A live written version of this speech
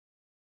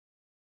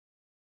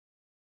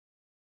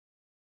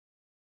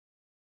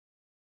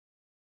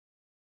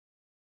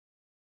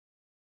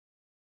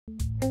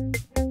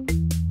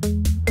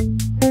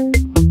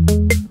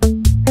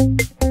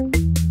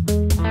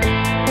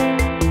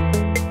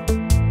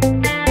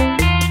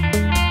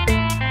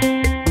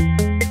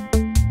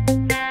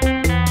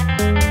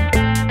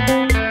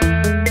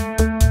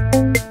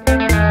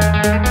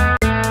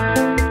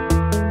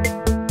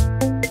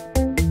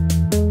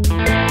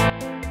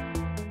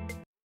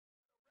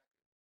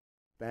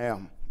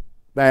Bam.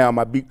 Bam.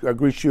 I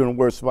greet you in the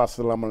words of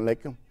Assalamu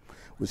alaikum,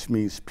 which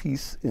means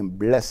peace and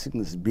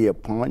blessings be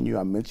upon you.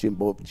 I mentioned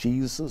both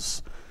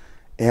Jesus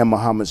and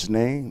Muhammad's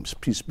names.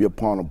 Peace be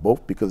upon them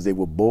both because they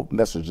were both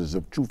messengers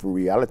of truth and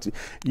reality.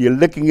 You're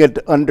looking at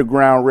the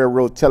Underground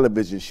Railroad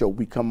television show.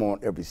 We come on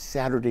every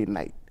Saturday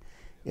night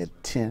at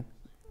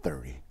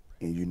 10:30.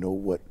 And you know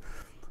what?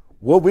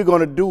 What we're going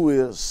to do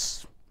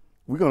is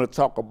we're going to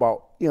talk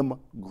about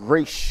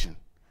immigration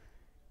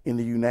in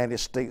the United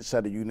States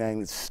of the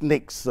United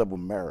Snakes of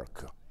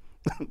America.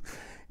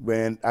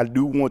 And I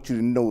do want you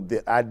to know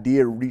that I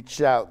did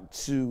reach out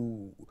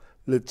to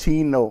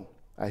Latino,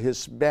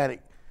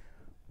 Hispanic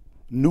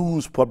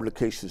news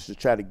publications to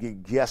try to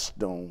get guests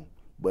on,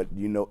 but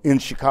you know, in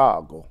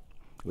Chicago,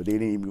 but they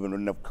didn't even have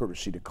enough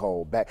courtesy to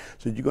call back.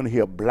 So you're gonna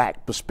hear a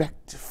black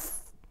perspective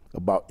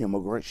about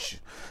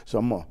immigration. So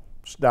I'm gonna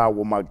start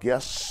with my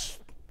guests.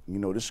 You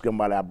know, this is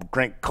somebody I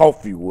drink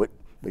coffee with,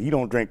 but he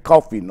don't drink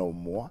coffee no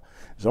more.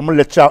 So I'm gonna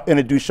let y'all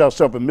introduce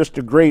yourself. And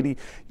Mr. Grady,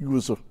 you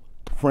was a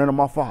friend of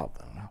my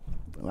father.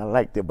 And I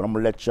like that, but I'm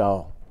gonna let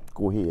y'all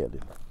go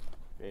ahead.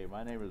 Hey,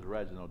 my name is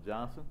Reginald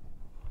Johnson.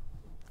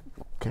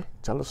 Okay,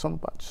 tell us something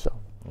about yourself.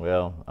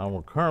 Well,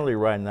 I'm currently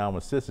right now, I'm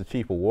Assistant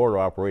Chief of Water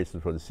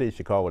Operations for the City of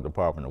Chicago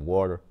Department of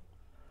Water.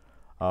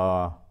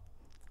 I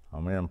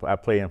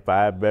play in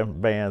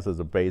 5 bands as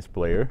a bass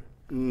player.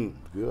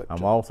 Good.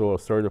 I'm also a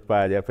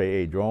certified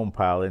FAA drone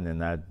pilot,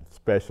 and I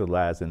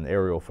specialize in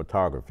aerial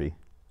photography.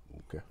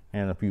 Okay.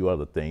 And a few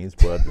other things,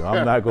 but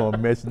I'm not going to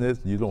mention this.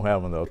 You don't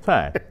have enough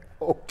time.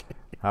 Okay.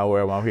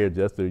 However, I'm here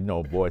just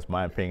to, voice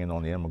my opinion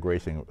on the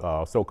immigration,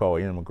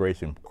 so-called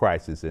immigration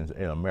crisis in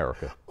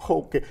America.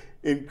 Okay.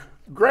 In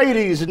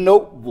Grady's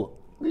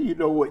notebook, you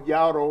know what?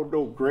 Y'all don't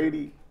know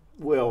Grady.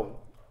 Well,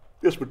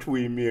 it's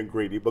between me and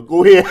Grady, but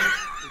go ahead.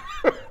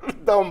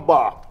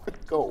 Dunbar,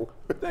 go.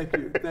 Thank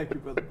you,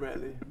 Brother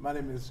Bradley. My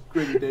name is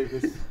Grady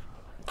Davis,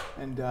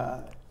 and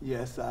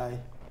yes, I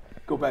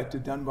go back to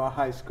Dunbar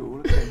High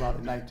School. It came out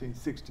in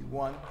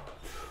 1961.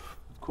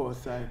 Of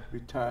course, I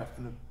retired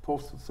from the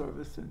Postal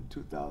Service in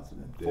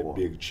 2004. That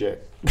big check.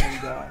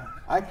 And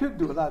I could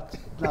do a lot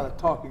of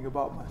talking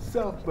about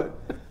myself, but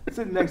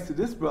sitting next to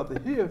this brother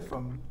here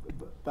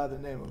by the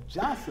name of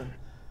Johnson,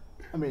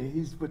 I mean,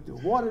 he's with the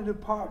water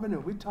department,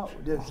 and we talk,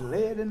 there's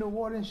lead in the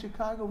water in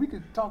Chicago. We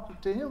could talk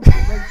to him for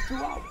the next 2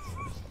 hours.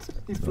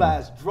 He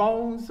flies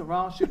drones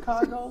around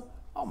Chicago.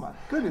 Oh my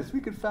goodness, we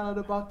could find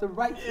out about the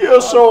rights.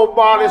 You're so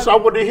modest. I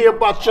want to hear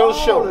about your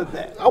show.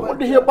 I want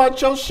to hear about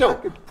your show. I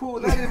could pull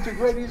that into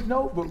Grady's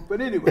notebook.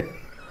 But anyway,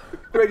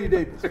 Grady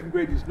Davis from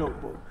Grady's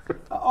notebook.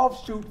 An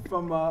offshoot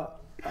from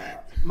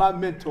my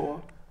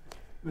mentor,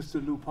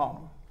 Mr. Lou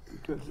Palmer,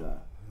 because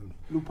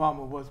Lou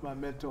Palmer was my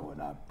mentor,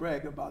 and I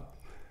brag about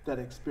that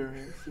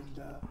experience. And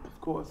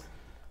of course,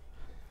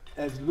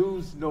 as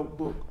Lou's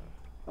notebook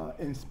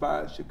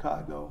inspired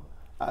Chicago,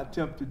 I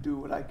attempt to do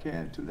what I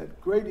can to let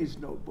Grady's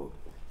notebook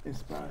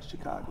inspire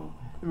Chicago.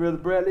 And Brother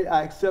Bradley,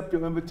 I accept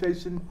your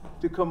invitation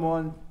to come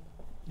on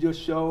your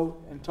show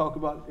and talk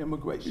about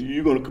immigration.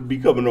 You're going to be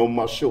coming on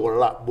my show a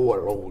lot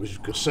more, as you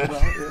can say.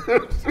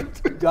 Well,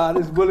 yeah. God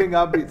is willing,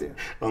 I'll be there.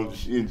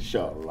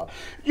 Inshallah.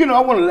 You know,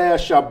 I want to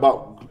ask y'all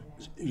about,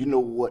 you know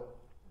what,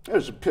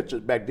 there's a picture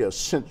back there of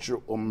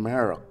Central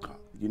America.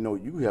 You know,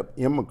 you have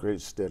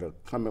immigrants that are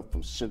coming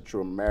from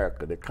Central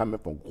America. They're coming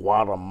from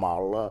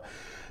Guatemala.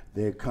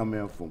 They're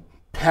coming from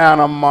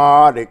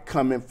Panama. They're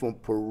coming from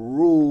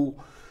Peru.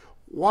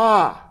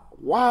 Why?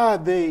 Why are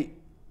they?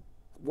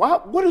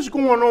 What is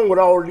going on with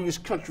all these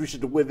countries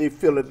to where they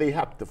feel that they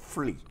have to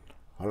flee?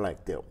 I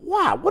like that.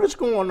 Why? What is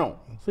going on?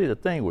 See, the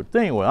thing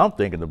what I'm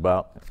thinking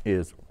about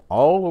is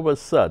all of a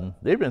sudden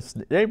they've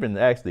been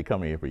actually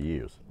coming here for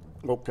years.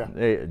 Okay.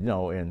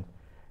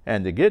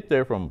 And to get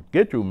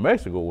through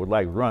Mexico was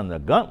like running a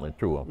gauntlet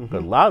through them,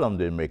 because a lot of them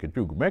didn't make it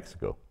through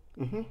Mexico.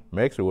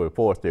 Mexico would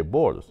force their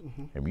borders.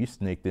 If you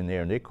sneaked in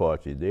there and they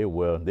caught you,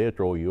 they'll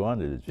throw you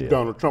under the jail.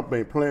 Donald Trump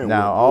ain't playing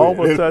now,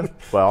 with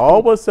all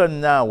of a sudden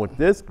now,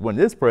 when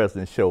this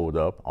president showed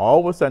up,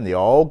 all of a sudden they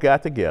all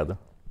got together.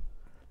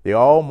 They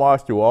all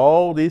marched through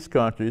all these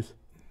countries,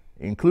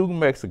 including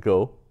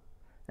Mexico,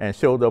 and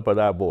showed up at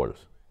our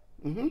borders.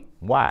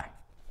 Why?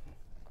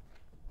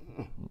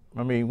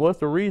 I mean, what's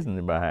the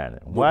reason behind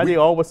it? Why they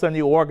all of a sudden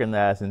they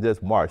organized and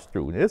just marched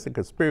through? There's a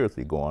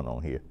conspiracy going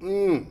on here.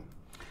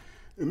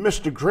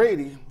 Mr.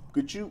 Grady,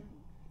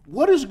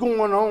 what is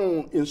going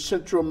on in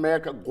Central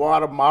America,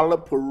 Guatemala,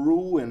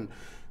 Peru, and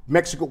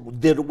Mexico,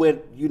 where,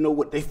 you know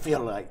what, they feel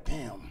like,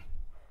 damn,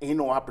 ain't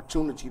no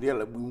opportunity there,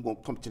 like we're gonna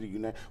come to the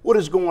United. What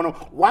is going on?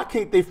 Why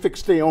can't they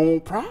fix their own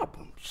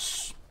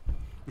problems?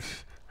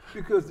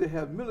 Because they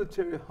have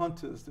military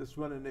hunters that's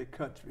running their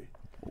country.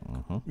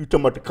 You talking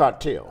about the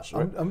cartels,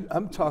 right?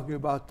 I'm talking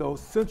about those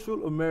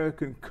Central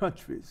American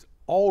countries.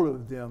 All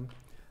of them,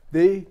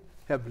 they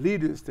have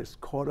leaders that's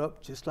caught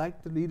up, just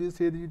like the leaders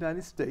here in the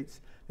United States.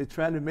 They're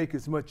trying to make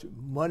as much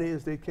money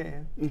as they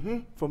can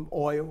from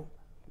oil,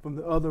 from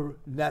the other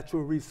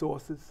natural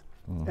resources.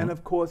 And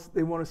of course,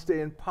 they want to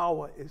stay in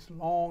power as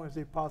long as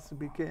they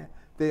possibly can.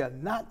 They are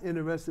not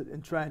interested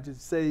in trying to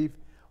save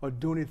or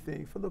do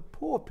anything for the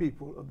poor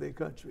people of their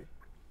country.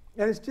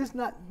 And it's just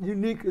not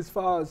unique as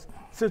far as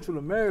Central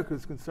America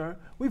is concerned.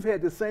 We've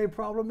had the same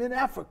problem in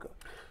Africa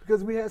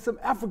because we had some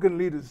African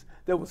leaders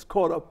that was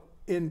caught up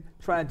in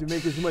trying to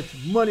make as much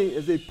money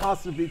as they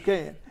possibly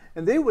can.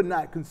 And they were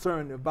not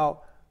concerned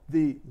about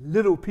the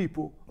little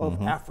people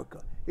of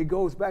Africa. It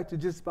goes back to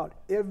just about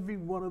every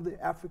one of the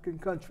African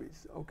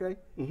countries, okay?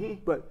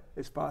 But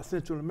as far as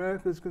Central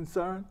America is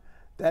concerned,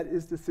 that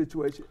is the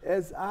situation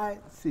as I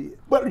see it.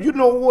 But you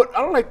know what?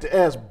 I'd like to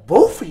ask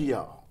both of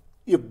y'all,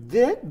 if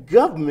their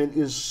government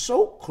is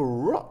so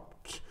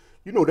corrupt,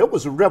 you know, there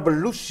was a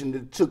revolution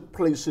that took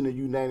place in the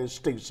United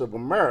States of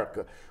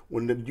America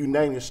when the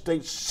United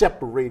States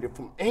separated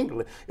from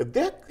England.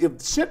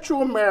 If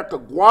Central America,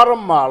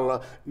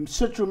 Guatemala,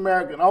 Central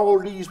America, and all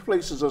these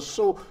places are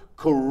so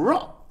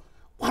corrupt,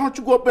 why don't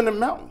you go up in the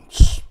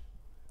mountains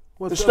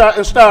and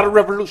start a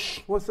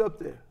revolution? What's up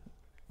there?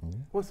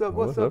 What's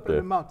up in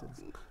the mountains?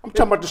 I'm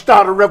talking about the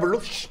start of a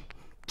revolution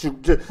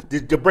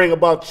to bring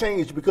about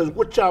change, because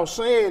what y'all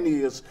saying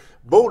is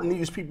voting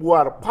these people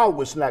out of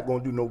power is not going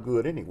to do no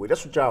good anyway.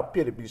 That's what y'all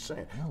pity be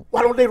saying.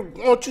 Why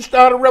don't you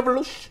start a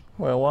revolution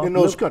in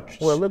those countries?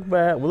 Well,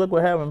 look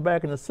what happened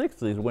back in the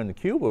 60s when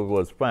Cuba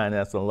was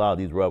financing a lot of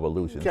these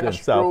revolutions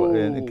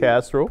in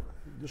Castro.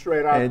 Just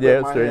right out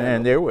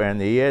and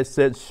they had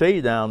set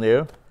Shay down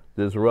there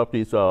to disrupt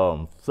these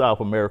South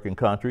American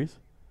countries,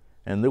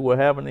 and look what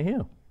happened to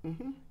him.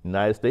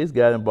 United States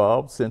got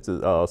involved, sent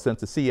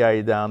the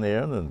CIA down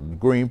there, and the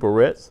Green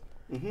Berets,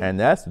 and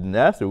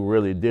that's who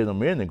really did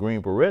them in, the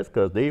Green Berets,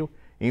 because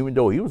even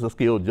though he was a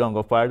skilled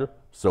jungle fighter,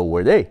 so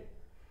were they,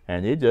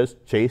 and they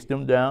just chased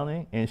him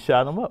down and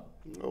shot him up.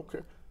 Okay.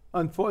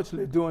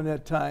 Unfortunately, during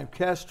that time,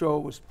 Castro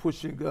was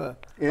pushing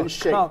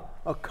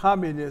a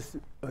communist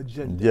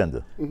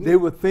agenda. They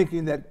were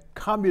thinking that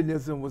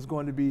communism was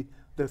going to be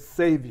the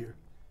savior,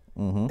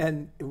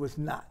 and it was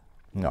not.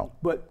 No.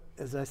 But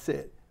as I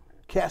said,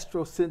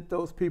 Castro sent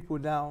those people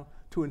down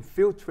to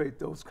infiltrate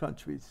those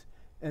countries,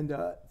 and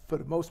for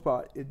the most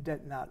part, it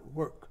did not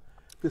work.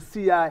 The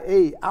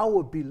CIA,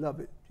 our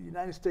beloved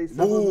United States of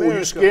America.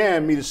 You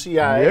scaring me, the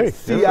CIA.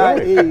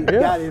 CIA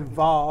got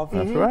involved.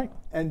 That's right.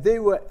 And they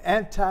were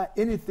anti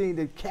anything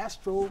that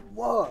Castro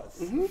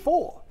was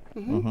for.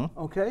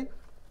 Okay?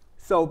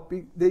 So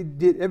they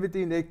did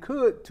everything they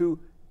could to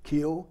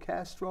kill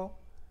Castro,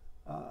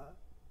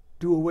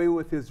 do away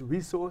with his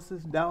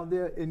resources down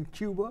there in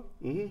Cuba.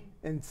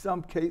 In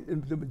some cases,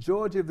 in the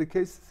majority of the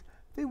cases,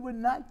 they were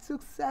not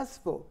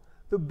successful.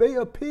 The Bay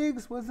of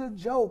Pigs was a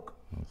joke.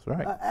 That's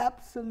right. An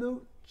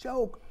absolute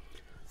joke.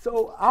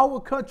 So our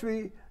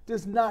country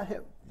does not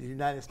have, the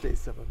United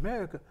States of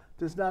America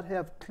does not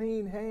have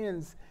clean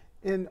hands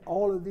in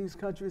all of these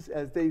countries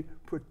as they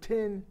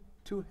pretend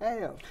to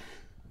have.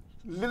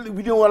 Lily,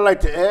 you know what I'd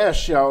like to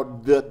ask y'all,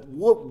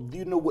 what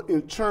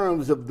in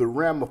terms of the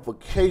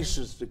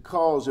ramifications, the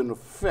cause and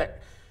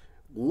effect,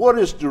 what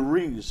is the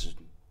reason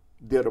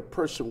that a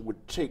person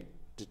would take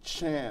the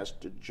chance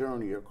to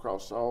journey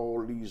across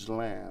all these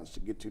lands to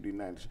get to the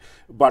United States?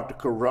 About the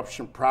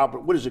corruption,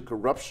 what is it,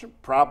 corruption,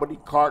 poverty,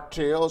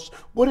 cartels?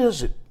 What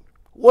is it?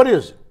 What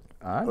is it?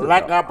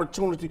 Lack of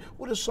opportunity.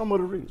 What are some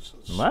of the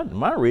reasons?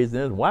 My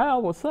reason is why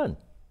all of a sudden?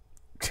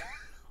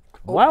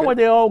 Why were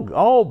they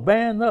all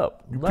band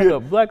up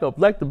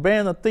like the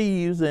band of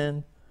thieves,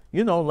 and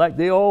like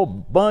they all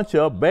bunch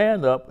up,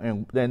 band up,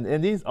 and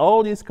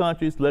all these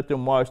countries let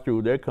them march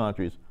through their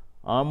countries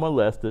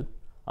unmolested,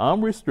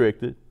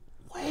 unrestricted.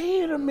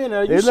 Wait a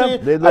minute,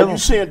 are you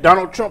saying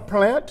Donald Trump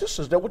planned this?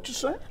 Is that what you're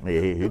saying?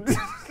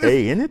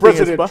 Hey,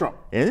 President Trump.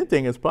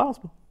 Anything is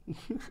possible.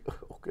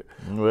 Okay.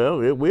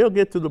 Well, we'll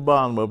get to the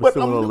bottom of it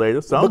sooner or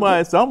later.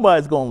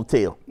 Somebody's going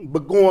to tell.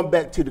 But going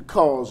back to the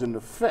cause and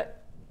effect,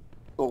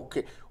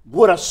 okay,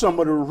 what are some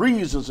of the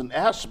reasons and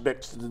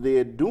aspects that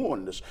they're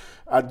doing this?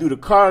 Do the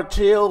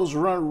cartels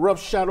run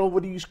roughshod over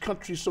these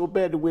countries so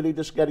bad the way they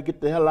just got to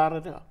get the hell out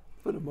of there?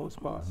 For the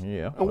most part.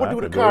 Yeah. And what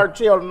do the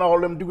cartel and all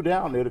them do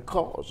down there to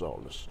cause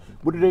all this?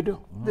 What do they do?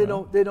 They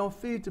don't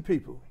feed the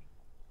people.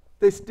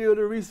 They steal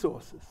the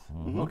resources.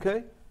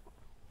 Okay?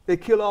 They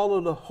kill all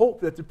of the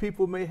hope that the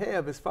people may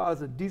have as far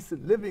as a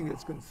decent living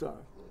is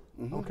concerned.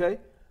 Okay?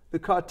 The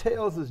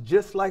cartels is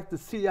just like the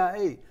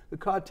CIA. The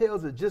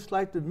cartels are just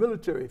like the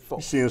military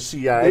folks. You see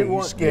a CIA,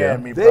 you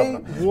scaring me, They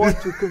want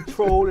to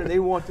control and they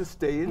want to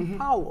stay in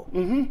power.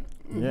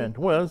 Yeah,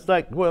 well, it's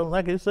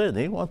like he said,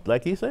 they want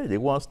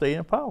to stay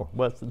in power.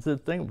 But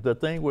the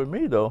thing with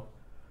me though,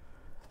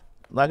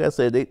 like I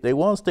said, they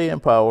want to stay in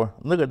power.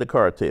 Look at the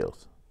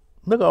cartels.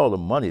 Look at all the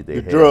money they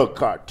have. The drug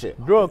cartel.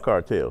 Drug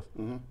cartels.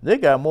 They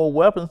got more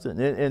weapons, and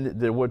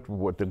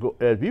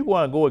if you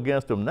want to go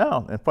against them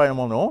now and fight them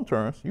on their own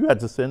terms, you have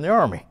to send the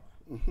army.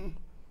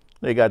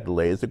 They got the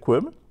latest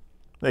equipment.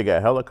 They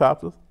got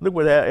helicopters. Look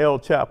at that El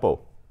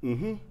Chapo.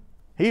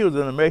 He was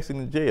in a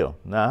Mexican jail.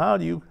 Now, how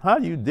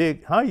do you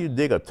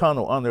dig a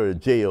tunnel under a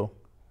jail,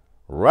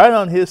 right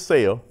on his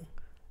cell,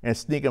 and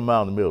sneak him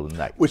out in the middle of the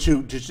night?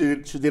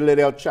 Should they let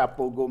El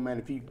Chapo go,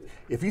 man?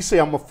 If he say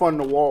I'm gonna fund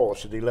the wall,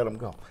 should they let him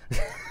go?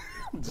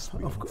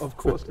 Of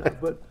course not.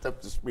 But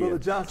Brother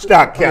Johnson,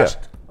 Start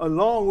casting.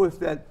 along with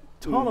that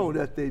tunnel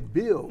that they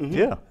built,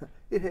 Yeah.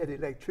 it had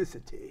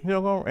electricity.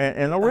 You know,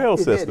 and a rail It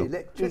had system.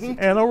 electricity.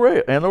 And a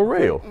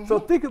rail. So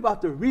think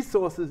about the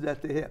resources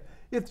that they have.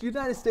 If the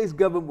United States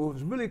government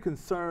was really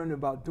concerned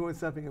about doing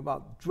something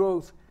about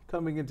drugs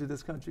coming into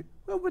this country,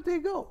 where would they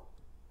go?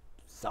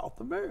 South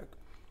America.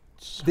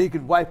 They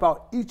could wipe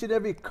out each and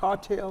every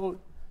cartel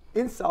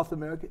in South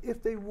America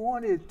if they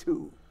wanted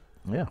to.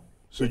 Yeah.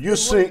 So you're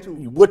saying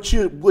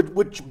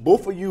what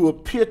both of you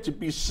appear to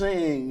be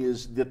saying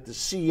is that the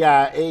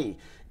CIA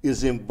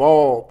is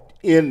involved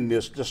in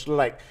this, just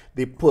like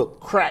they put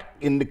crack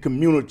in the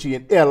community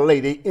in LA.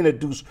 They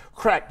introduced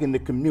crack in the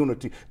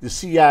community. The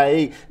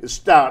CIA is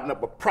starting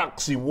up a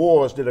proxy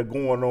wars that are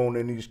going on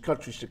in these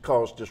countries to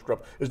cause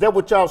disruption. Is that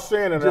what y'all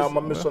saying? And am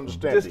I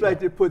misunderstanding? Just like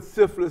they put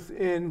syphilis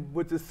in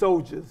with the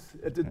soldiers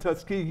at the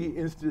Tuskegee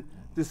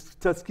this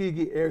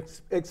Tuskegee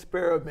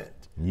experiment.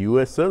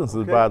 U.S. citizens,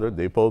 Okay. by the way,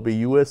 they supposed to be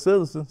U.S.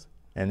 citizens,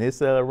 and they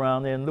sat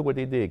around there and look what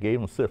they did, gave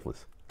them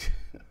syphilis.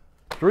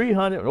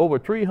 Over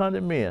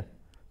 300 men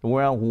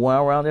went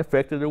around,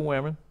 infected the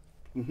women,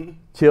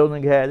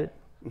 children had it,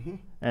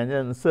 and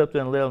then sit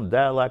there and let them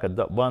die like a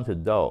bunch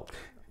of dogs.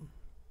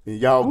 And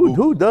y'all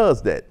Who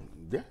does that?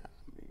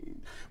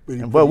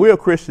 Yeah. But we're a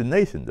Christian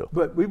nation, though.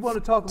 But we want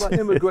to talk about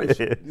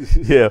immigration.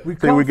 Yeah, we're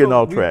getting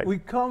off track. We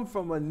come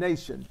from a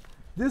nation.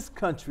 This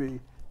country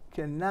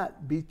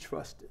cannot be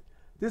trusted.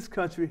 This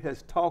country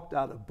has talked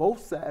out of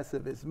both sides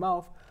of its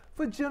mouth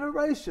for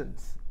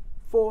generations.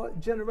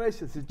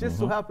 It just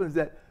so happens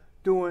that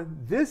during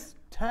this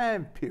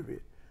time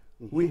period,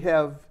 we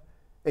have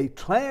a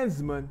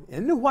Klansman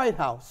in the White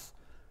House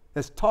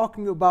that's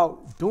talking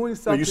about doing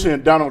something. Are you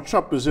saying Donald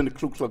Trump is in the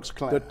Ku Klux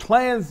Klan? The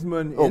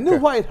Klansman in the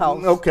White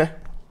House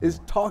is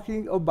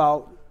talking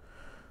about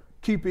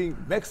keeping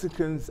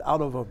Mexicans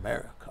out of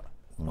America.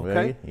 Okay?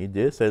 Well, he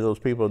did say those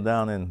people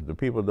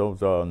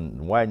those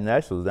white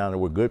nationalists down there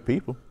were good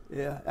people.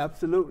 Yeah,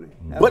 absolutely.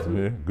 But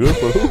Yeah, good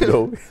for who,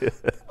 though?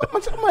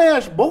 I'm going to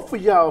ask both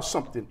of y'all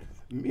something.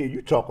 Me and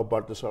you talk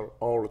about this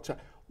all the time.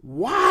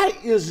 Why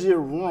is it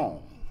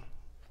wrong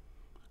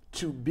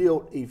to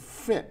build a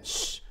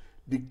fence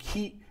to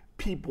keep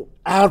people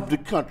out of the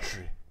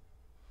country?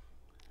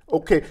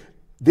 Okay,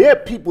 there are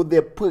people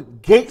that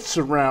put gates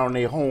around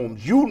their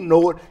homes. You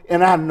know it,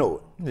 and I know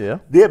it. Yeah.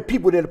 There are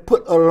people that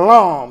put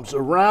alarms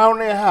around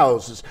their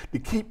houses to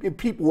keep the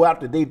people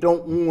out that they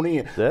don't want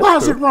in. Why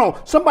is it wrong?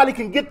 Somebody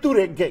can get through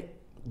that gate.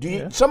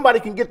 Somebody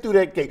can get through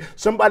that gate.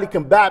 Somebody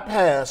can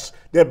bypass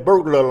that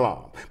burglar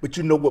alarm. But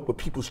you know what? But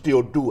people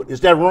still do it. Is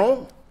that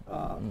wrong?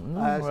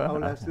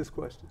 I'll ask this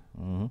question.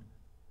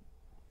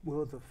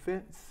 Will the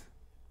fence,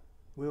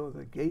 will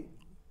the gate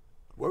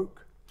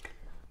work?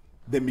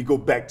 Let me go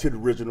back to the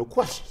original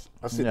question.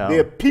 I said, No. there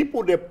are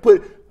people that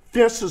put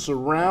fences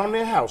around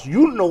their house.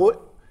 You know it.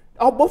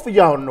 Oh, both of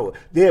y'all know it.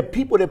 There are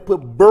people that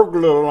put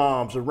burglar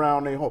alarms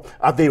around their home.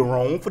 Are they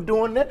wrong for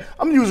doing that?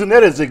 I'm using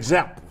that as an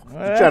example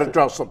to try to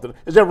draw something.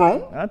 Is that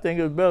wrong? I think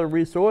it's better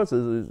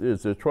resources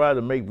is to try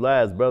to make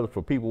lives better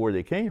for people where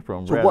they came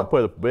from, So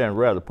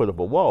rather put up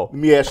a wall. Let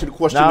me ask you the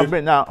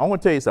question. Now I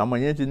want to tell you something.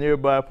 I'm an engineer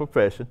by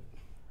profession,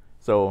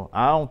 so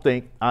I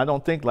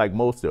don't think like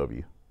most of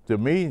you. To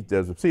me,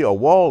 a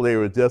wall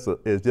there is just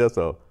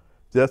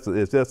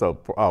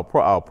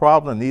a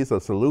problem that needs a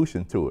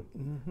solution to it.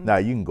 Now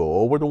you can go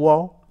over the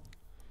wall,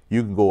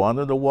 you can go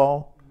under the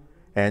wall,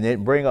 and they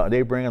bring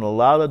in a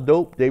lot of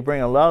dope. They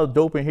bring a lot of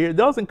dope in here. It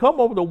doesn't come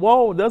over the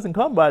wall. It doesn't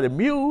come by the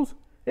mules.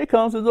 It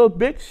comes in those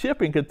big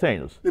shipping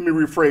containers. Let me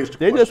rephrase the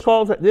They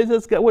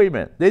question. wait a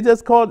minute. They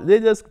just called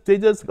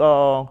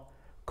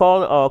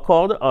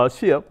a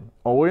ship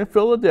over in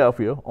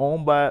Philadelphia,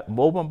 owned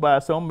by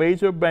some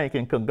major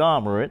banking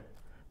conglomerate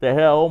that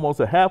had almost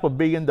 $500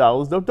 million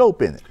of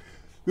dope in it.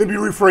 Let me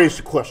rephrase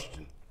the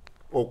question.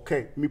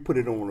 Okay, let me put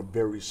it on a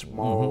very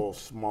small,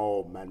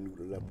 minute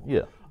level.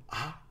 Yeah.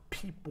 Are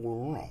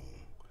people wrong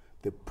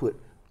that put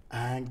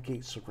iron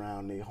gates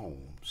around their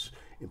homes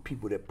and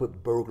people that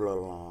put burglar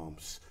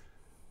alarms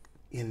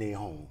in their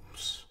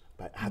homes?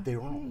 Are they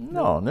wrong?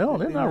 No,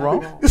 they're not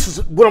wrong. This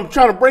is what I'm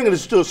trying to bring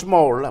this to a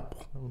small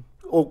level.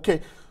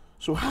 Okay,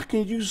 so how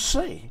can you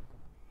say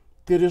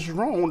that it's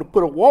wrong to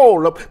put a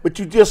wall up, but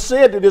you just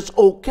said that it's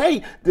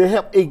okay to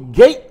have a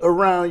gate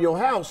around your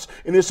house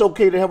and it's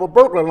okay to have a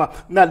burglar alarm?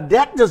 Now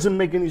that doesn't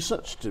make any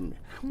sense to me,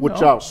 what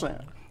y'all saying.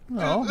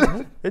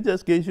 No, it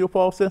just gives you a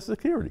false sense of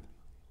security.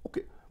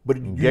 Okay, but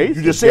you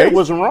Gates- just said it gates-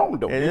 wasn't wrong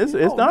though. And it's No,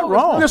 not it's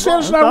wrong. not Just said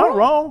it's It's not not wrong.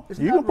 wrong. It's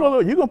You not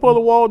can pull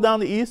a wall down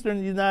the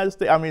eastern United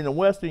States. I mean the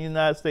western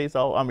United States.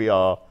 From the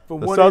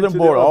one end southern to the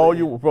border. other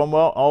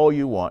All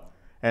you want,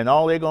 and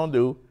all they're gonna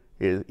do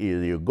is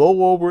either you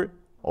go over it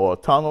or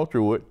tunnel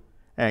through it.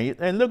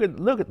 And look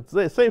at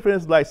say for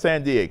instance like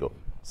San Diego,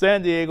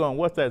 and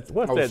what's that?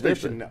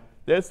 Station now.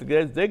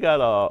 They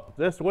got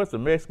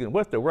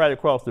what's the right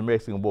across the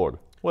Mexican border?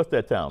 What's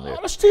that town there?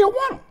 That's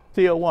Tijuana.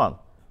 Tijuana.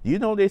 You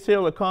know they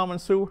sell a common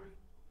sewer.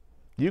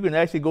 You can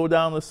actually go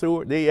down the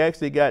sewer. They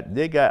got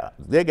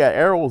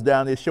arrows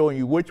down there showing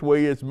you which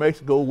way is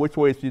Mexico, which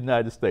way is the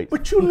United States.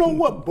 But you know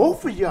what?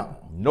 Both of y'all.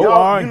 No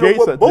iron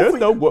gates. There's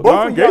no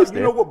iron gates there.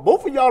 You know what?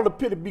 Both of y'all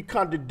appear to be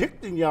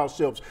contradicting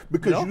yourselves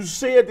because you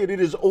said that it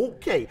is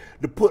okay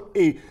to put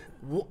a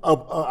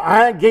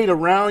iron gate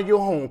around your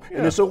home,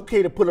 and it's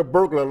okay to put a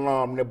burglar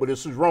alarm there, but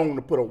it's wrong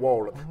to put a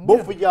wall up.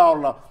 Both of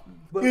y'all are.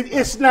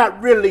 It's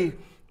not really.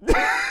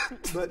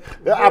 But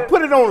I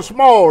put it on a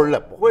small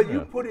level. Where you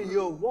put in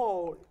your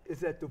wall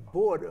is at the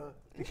border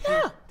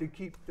to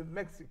keep the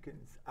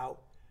Mexicans out,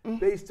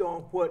 based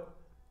on what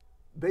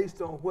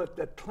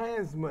the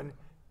Klansman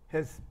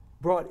has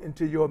brought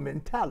into your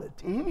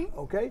mentality.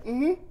 Okay.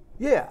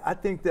 Yeah, I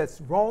think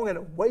that's wrong and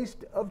a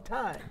waste of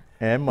time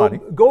and money.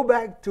 But go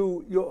back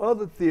to your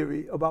other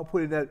theory about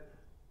putting that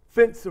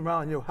fence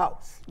around your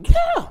house.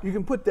 Yeah. You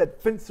can put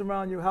that fence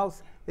around your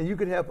house, and you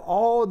can have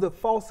all the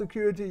false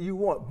security you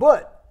want,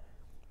 But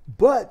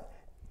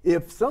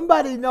if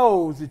somebody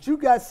knows that you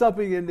got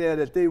something in there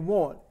that they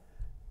want,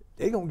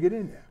 they're gonna get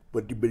in there.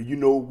 But you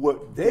know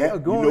what? They are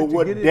going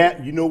to get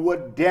in. You know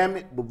what? Damn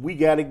it! But we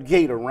got a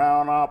gate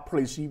around our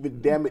place.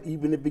 Damn it!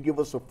 Even if they give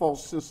us a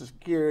false sense of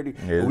security,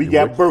 we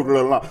got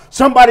burglar alarm.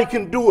 Somebody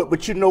can do it,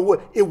 but you know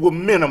what? It will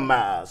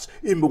minimize.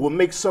 It will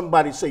make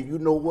somebody say, you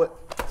know what?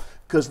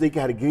 Because they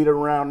got a gate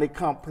around their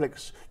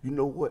complex. You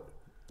know what?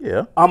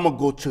 Yeah. I'm gonna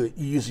go to an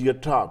easier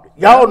target.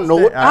 Y'all know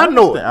it. I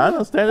know it. I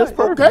understand. That's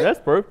perfect. Okay. That's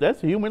perfect. That's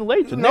human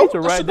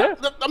nature right there.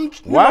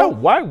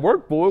 Why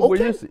work for it?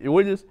 Okay.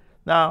 We just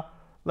now,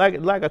 like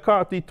a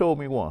car thief told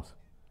me once.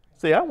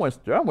 See, I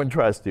wouldn't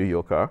try to steal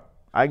your car.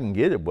 I can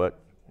get it, but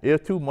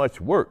it's too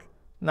much work.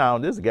 Now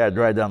this guy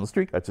drive down the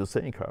street got your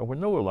same car with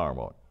no alarm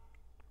on it.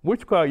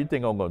 Which car you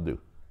think I'm gonna do?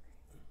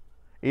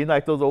 You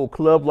like those old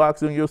club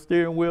locks on your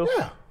steering wheel?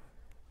 Yeah.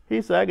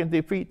 He said I can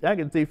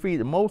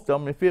defeat most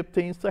of them in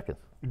 15 seconds.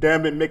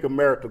 Damn it, make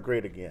America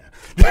great again.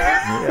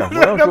 Yeah,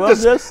 well, I'm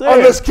just saying.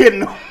 I'm just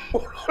kidding.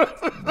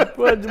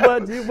 but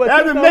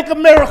make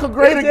America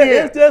great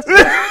again. It's just,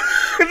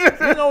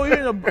 you know,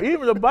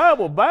 even the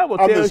Bible tells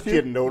you. I'm just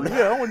kidding, though.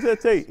 Yeah, I want to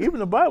tell you, even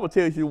the Bible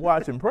tells you to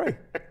watch and pray.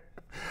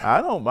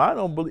 I don't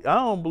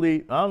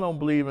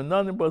believe in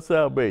nothing but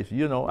salvation.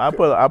 You know,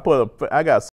 I got